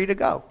you're free to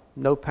go.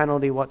 No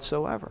penalty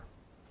whatsoever.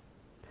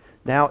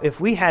 Now, if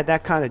we had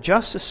that kind of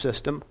justice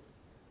system,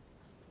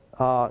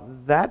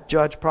 that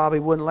judge probably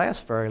wouldn't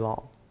last very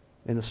long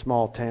in a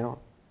small town,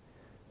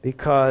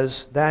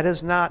 because that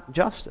is not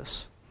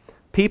justice.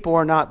 People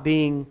are not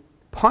being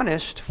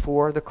punished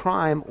for the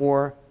crime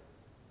or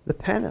the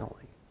penalty.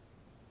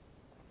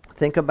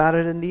 Think about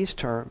it in these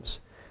terms.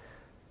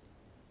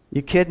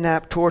 You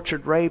kidnapped,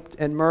 tortured, raped,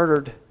 and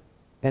murdered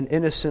an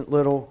innocent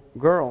little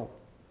girl,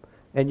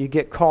 and you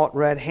get caught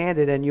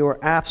red-handed, and you are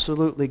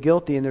absolutely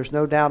guilty, and there's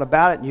no doubt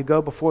about it, and you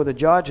go before the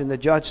judge, and the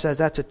judge says,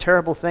 that's a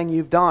terrible thing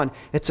you've done.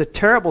 It's a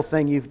terrible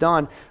thing you've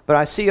done, but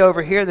I see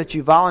over here that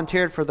you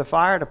volunteered for the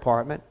fire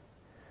department.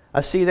 I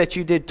see that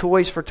you did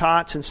Toys for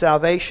Tots and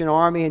Salvation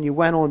Army, and you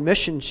went on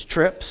missions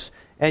trips,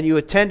 and you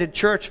attended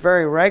church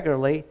very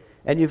regularly,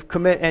 and you've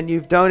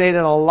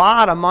donated a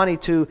lot of money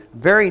to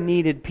very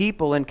needed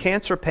people and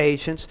cancer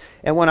patients,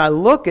 and when I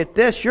look at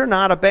this, you're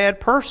not a bad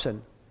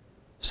person,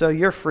 so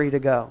you're free to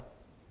go.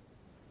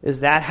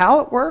 Is that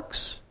how it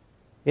works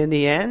in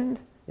the end?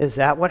 Is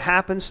that what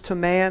happens to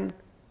man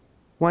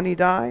when he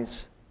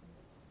dies?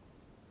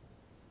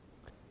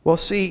 Well,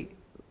 see,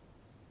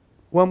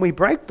 when we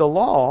break the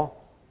law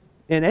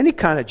in any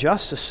kind of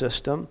justice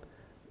system,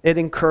 it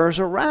incurs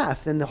a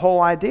wrath. And the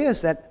whole idea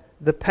is that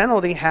the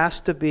penalty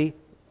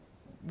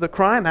the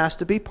crime has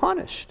to be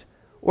punished,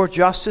 or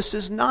justice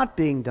is not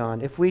being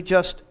done. If we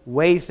just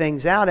weigh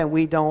things out and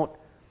we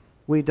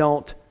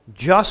don't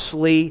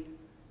justly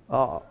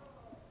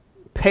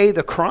pay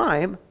the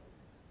crime,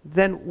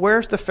 then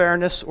where's the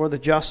fairness or the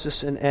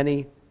justice in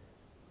any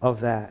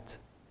of that?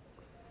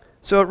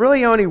 So it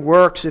really only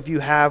works if you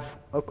have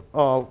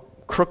a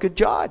crooked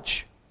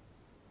judge,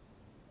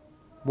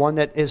 one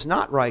that is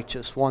not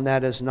righteous, one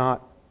that is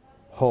not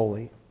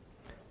holy.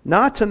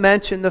 Not to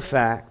mention the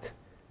fact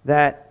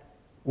that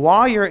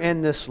while you're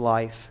in this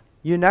life,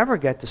 you never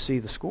get to see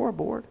the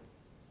scoreboard.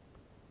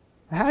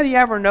 How do you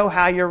ever know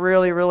how you're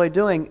really, really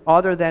doing,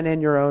 other than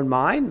in your own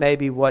mind,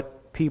 maybe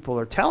what people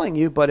are telling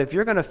you? But if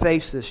you're going to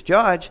face this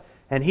judge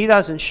and he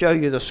doesn't show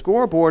you the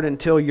scoreboard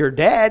until you're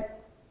dead,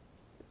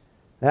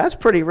 that's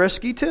pretty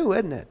risky too,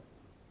 isn't it?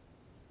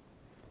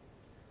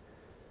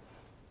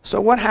 So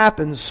what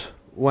happens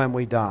when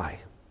we die?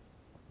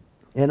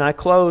 And I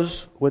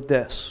close with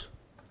this.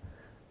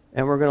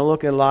 And we're going to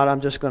look at a lot.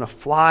 I'm just going to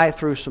fly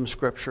through some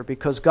scripture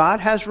because God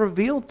has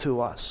revealed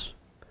to us.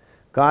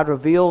 God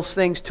reveals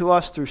things to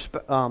us through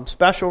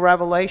special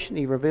revelation.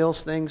 He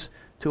reveals things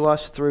to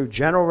us through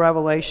general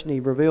revelation. He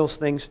reveals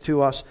things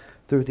to us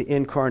through the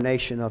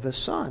incarnation of His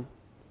Son,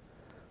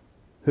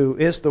 who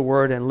is the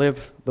Word and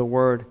lived the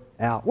Word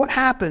out. What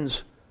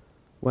happens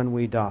when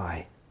we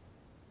die?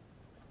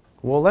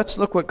 Well, let's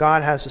look what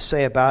God has to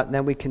say about it, and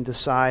then we can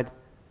decide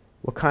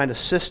what kind of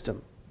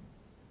system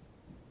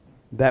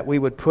that we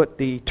would put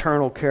the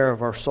eternal care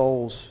of our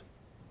souls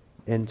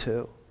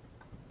into.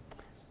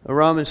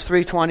 Romans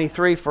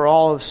 3:23, for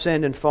all have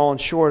sinned and fallen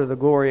short of the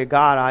glory of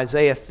God.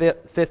 Isaiah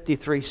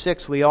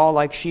 53:6, we all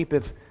like sheep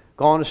have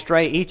gone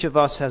astray. Each of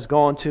us has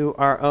gone to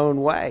our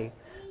own way.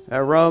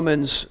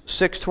 Romans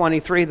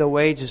 6:23, the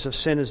wages of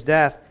sin is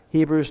death.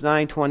 Hebrews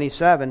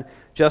 9:27,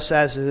 just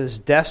as it is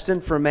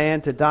destined for man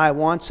to die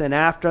once, and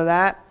after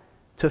that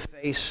to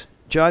face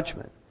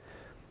judgment.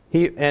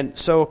 And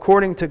so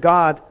according to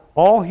God,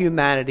 all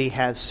humanity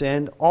has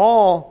sinned.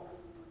 All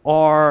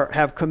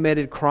have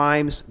committed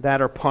crimes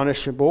that are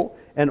punishable,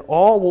 and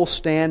all will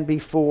stand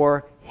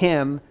before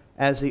Him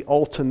as the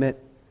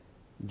ultimate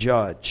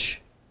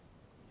judge.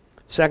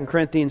 2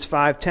 Corinthians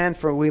 5:10,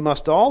 for we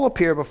must all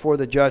appear before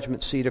the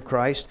judgment seat of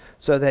Christ,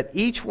 so that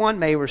each one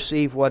may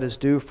receive what is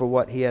due for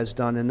what he has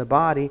done in the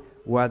body,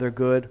 whether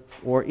good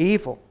or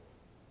evil.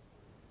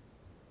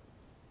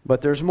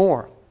 But there's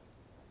more.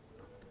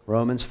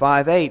 Romans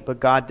 5:8, but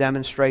God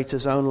demonstrates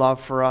His own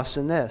love for us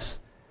in this,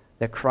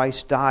 that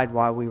Christ died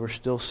while we were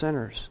still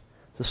sinners.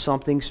 So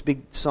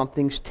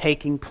something's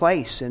taking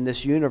place in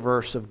this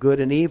universe of good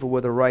and evil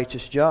with a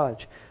righteous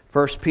judge.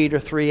 1 Peter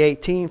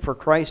 3:18, for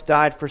Christ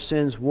died for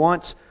sins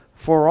once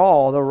for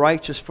all, the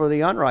righteous for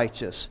the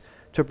unrighteous,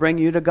 to bring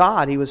you to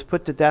God. He was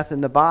put to death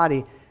in the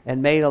body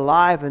and made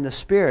alive in the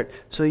Spirit.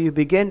 So you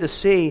begin to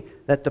see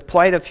that the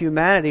plight of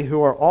humanity,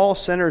 who are all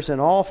sinners and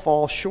all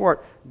fall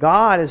short,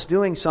 God is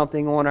doing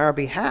something on our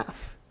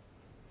behalf.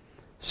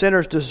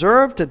 Sinners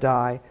deserve to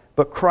die,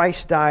 but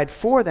Christ died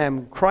for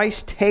them.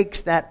 Christ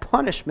takes that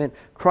punishment.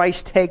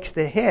 Christ takes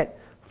the hit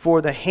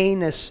for the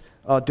heinous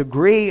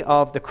degree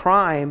of the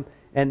crime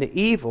and the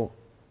evil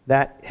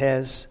that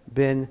has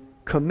been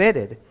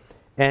committed.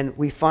 And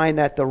we find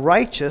that the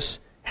righteous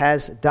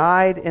has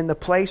died in the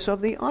place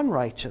of the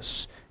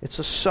unrighteous. It's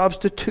a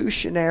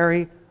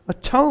substitutionary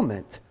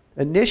atonement.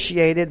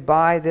 initiated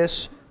by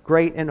this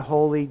great and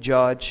holy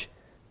judge,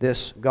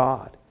 this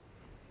God.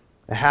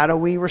 How do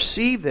we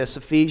receive this?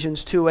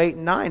 Ephesians 2, 8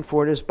 and 9.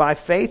 For it is by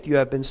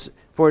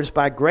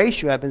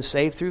grace you have been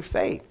saved through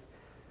faith.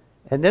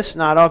 And this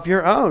not of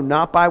your own,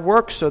 not by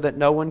works, so that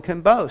no one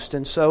can boast.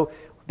 And so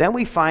then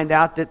we find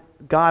out that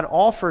God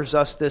offers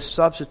us this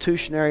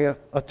substitutionary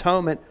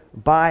atonement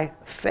by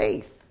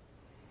faith.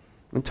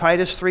 In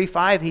Titus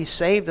 3:5, He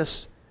saved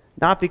us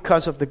not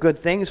because of the good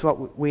things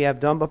what we have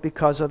done, but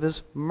because of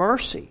His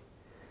mercy.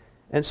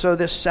 And so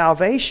this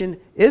salvation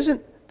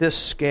isn't this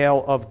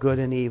scale of good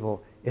and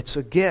evil. It's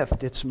a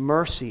gift, it's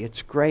mercy,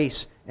 it's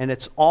grace, and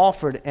it's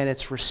offered and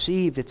it's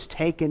received, it's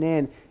taken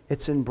in,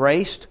 it's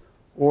embraced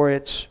or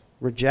it's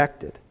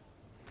rejected.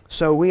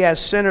 So we as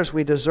sinners,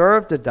 we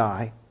deserve to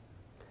die.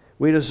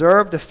 We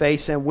deserve to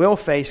face and will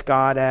face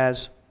God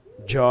as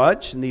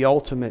judge and the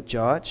ultimate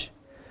judge.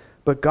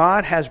 But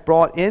God has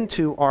brought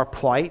into our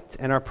plight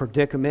and our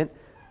predicament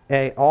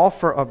an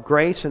offer of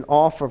grace, an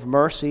offer of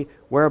mercy,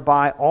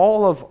 whereby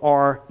all of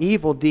our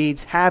evil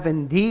deeds have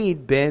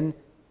indeed been,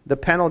 the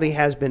penalty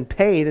has been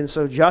paid, and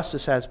so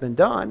justice has been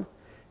done.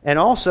 And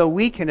also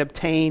we can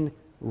obtain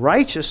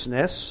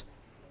righteousness,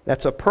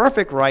 that's a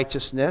perfect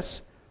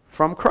righteousness,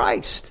 from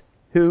Christ,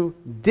 who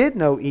did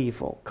no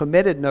evil,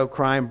 committed no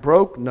crime,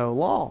 broke no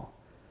law.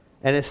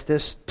 And it's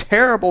this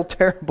terrible,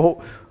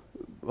 terrible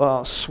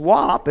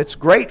swap. It's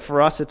great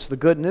for us. It's the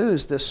good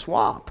news, this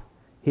swap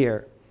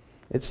here.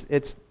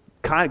 It's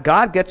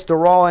God gets the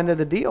raw end of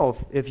the deal,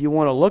 if you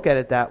want to look at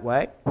it that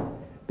way,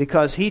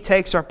 because He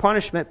takes our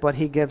punishment, but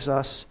He gives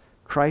us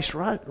Christ's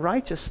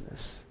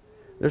righteousness.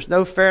 There's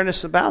no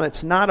fairness about it.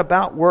 It's not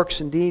about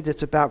works and deeds.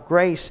 It's about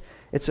grace.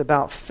 It's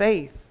about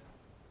faith.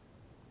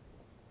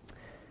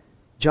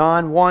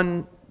 John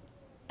 1,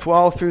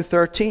 12 through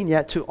 13,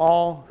 yet to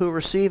all who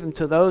receive Him,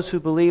 to those who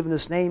believe in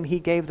His name, He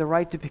gave the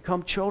right to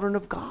become children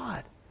of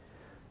God.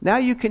 Now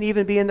you can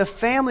even be in the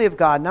family of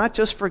God, not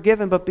just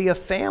forgiven, but be a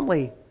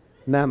family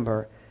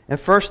member. And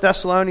 1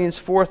 Thessalonians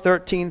 4,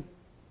 13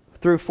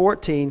 through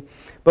 14,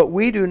 but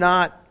we do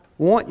not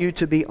want you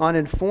to be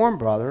uninformed,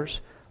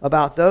 brothers,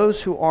 about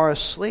those who are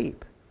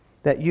asleep,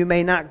 that you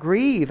may not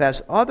grieve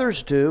as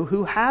others do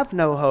who have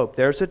no hope.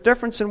 There's a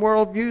difference in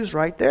worldviews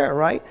right there,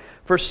 right?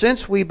 For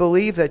since we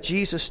believe that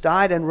Jesus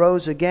died and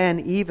rose again,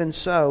 even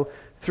so,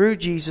 through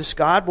Jesus,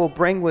 God will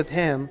bring with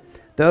Him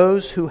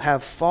those who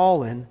have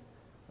fallen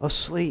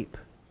asleep.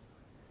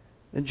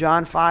 In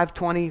John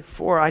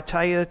 5:24, I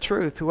tell you the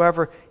truth,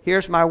 whoever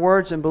hears my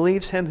words and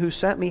believes Him who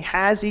sent me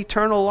has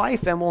eternal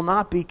life and will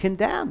not be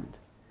condemned.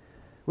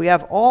 We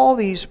have all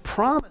these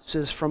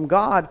promises from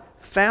God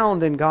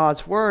found in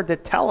God's Word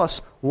that tell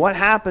us what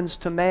happens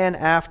to man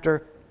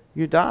after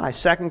you die.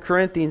 2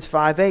 Corinthians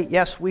 5:8,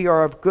 yes, we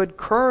are of good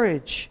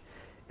courage,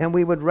 and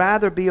we would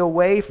rather be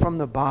away from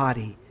the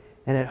body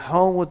and at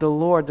home with the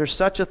Lord. There's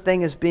such a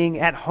thing as being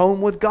at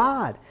home with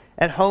God,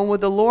 at home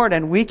with the Lord,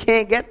 and we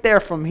can't get there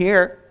from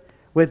here.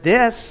 With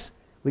this,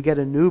 we get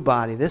a new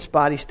body. This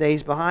body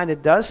stays behind.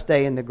 It does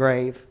stay in the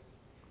grave.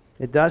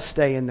 It does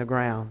stay in the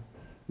ground.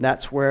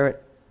 That's where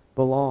it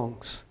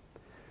belongs.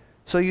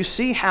 So you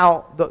see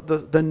how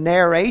the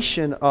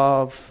narration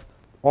of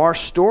our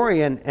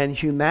story and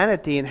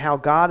humanity and how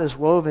God is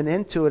woven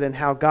into it and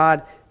how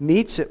God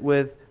meets it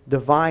with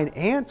divine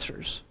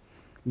answers.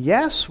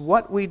 Yes,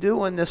 what we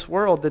do in this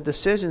world, the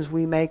decisions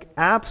we make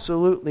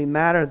absolutely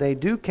matter. They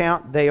do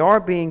count. They are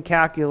being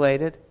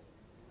calculated.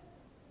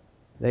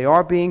 They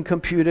are being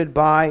computed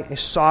by a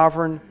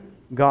sovereign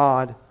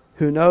God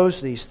who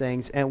knows these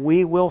things, and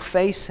we will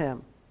face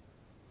Him.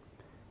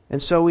 And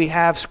so we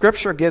have,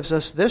 Scripture gives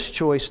us this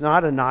choice,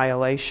 not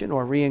annihilation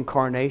or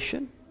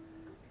reincarnation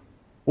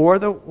or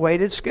the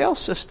weighted scale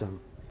system.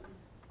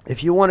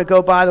 If you want to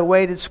go by the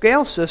weighted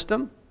scale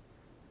system,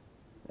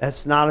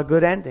 that's not a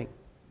good ending.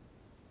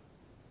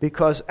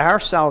 Because our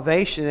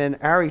salvation and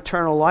our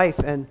eternal life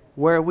and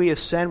where we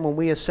ascend when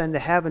we ascend to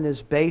heaven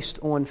is based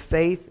on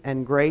faith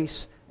and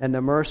grace and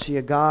the mercy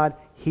of God.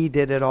 He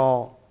did it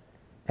all.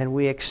 And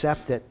we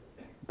accept it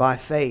by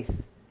faith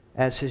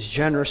as His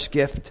generous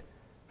gift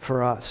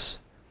for us.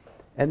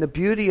 And the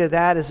beauty of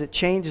that is it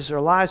changes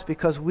our lives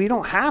because we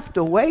don't have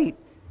to wait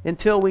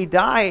until we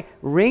die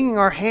wringing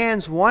our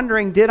hands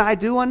wondering, did I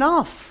do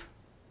enough?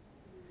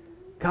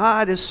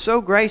 God is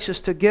so gracious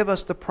to give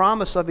us the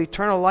promise of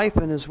eternal life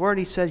in His Word.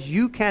 He says,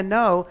 you can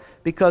know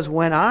because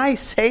when I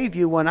save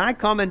you, when I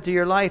come into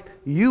your life,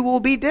 you will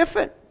be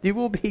different. You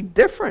will be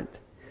different.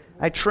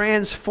 I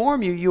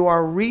transform you. You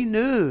are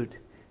renewed.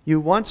 You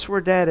once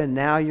were dead and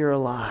now you're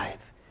alive.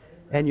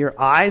 And your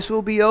eyes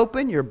will be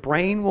open. Your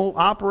brain will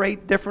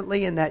operate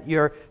differently in that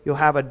you'll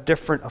have a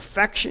different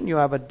affection. You'll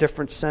have a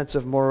different sense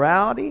of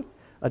morality,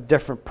 a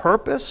different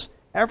purpose.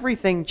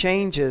 Everything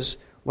changes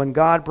when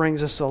God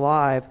brings us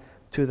alive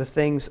to the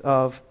things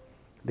of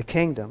the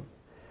kingdom.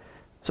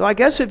 So I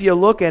guess if you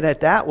look at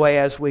it that way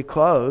as we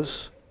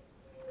close,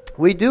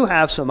 we do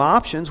have some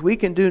options. We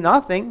can do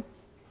nothing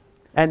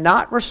and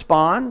not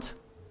respond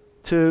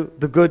to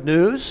the good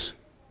news,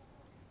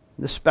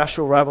 the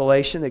special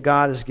revelation that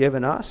God has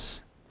given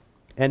us,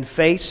 and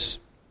face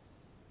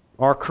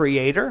our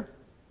Creator,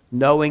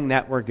 knowing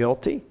that we're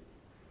guilty.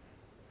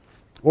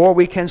 Or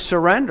we can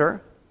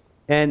surrender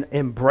and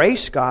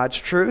embrace God's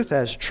truth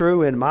as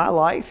true in my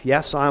life.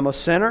 Yes, I'm a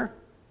sinner,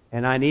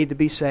 and I need to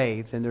be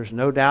saved, and there's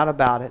no doubt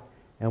about it.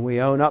 And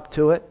we own up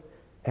to it,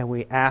 and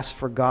we ask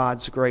for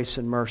God's grace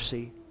and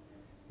mercy.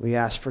 We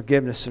ask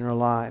forgiveness in our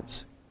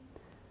lives.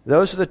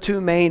 Those are the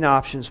two main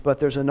options, but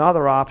there's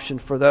another option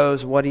for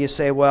those. What do you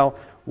say? Well,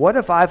 what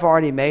if I've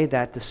already made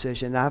that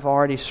decision? I've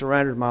already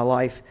surrendered my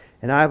life,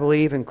 and I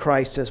believe in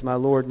Christ as my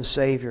Lord and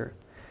Savior.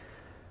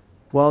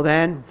 Well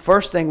then,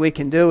 first thing we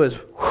can do is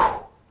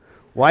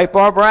wipe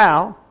our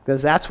brow,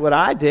 because that's what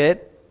I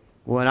did.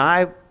 When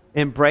I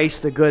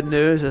embraced the good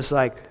news, it's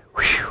like,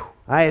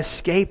 I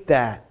escaped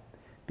that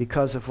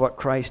because of what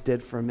Christ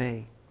did for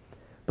me.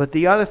 But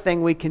the other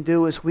thing we can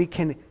do is we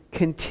can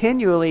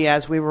continually,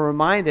 as we were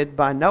reminded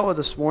by Noah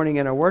this morning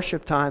in our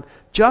worship time,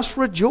 just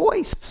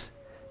rejoice.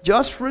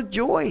 Just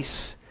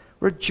rejoice.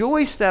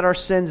 Rejoice that our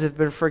sins have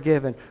been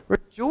forgiven.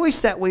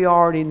 Rejoice that we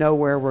already know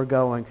where we're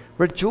going.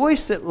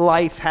 Rejoice that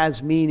life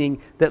has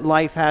meaning, that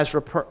life has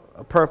a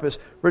purpose.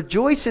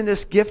 Rejoice in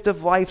this gift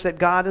of life that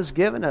God has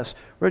given us.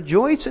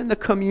 Rejoice in the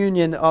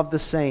communion of the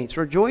saints.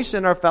 Rejoice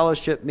in our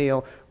fellowship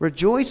meal.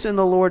 Rejoice in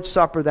the Lord's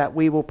Supper that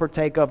we will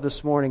partake of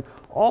this morning.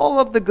 All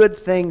of the good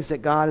things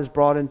that God has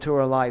brought into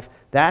our life,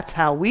 that's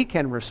how we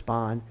can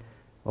respond.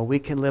 Well, we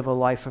can live a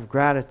life of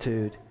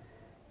gratitude,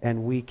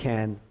 and we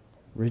can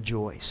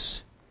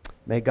rejoice.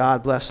 May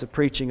God bless the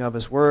preaching of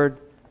His Word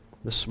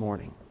this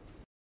morning.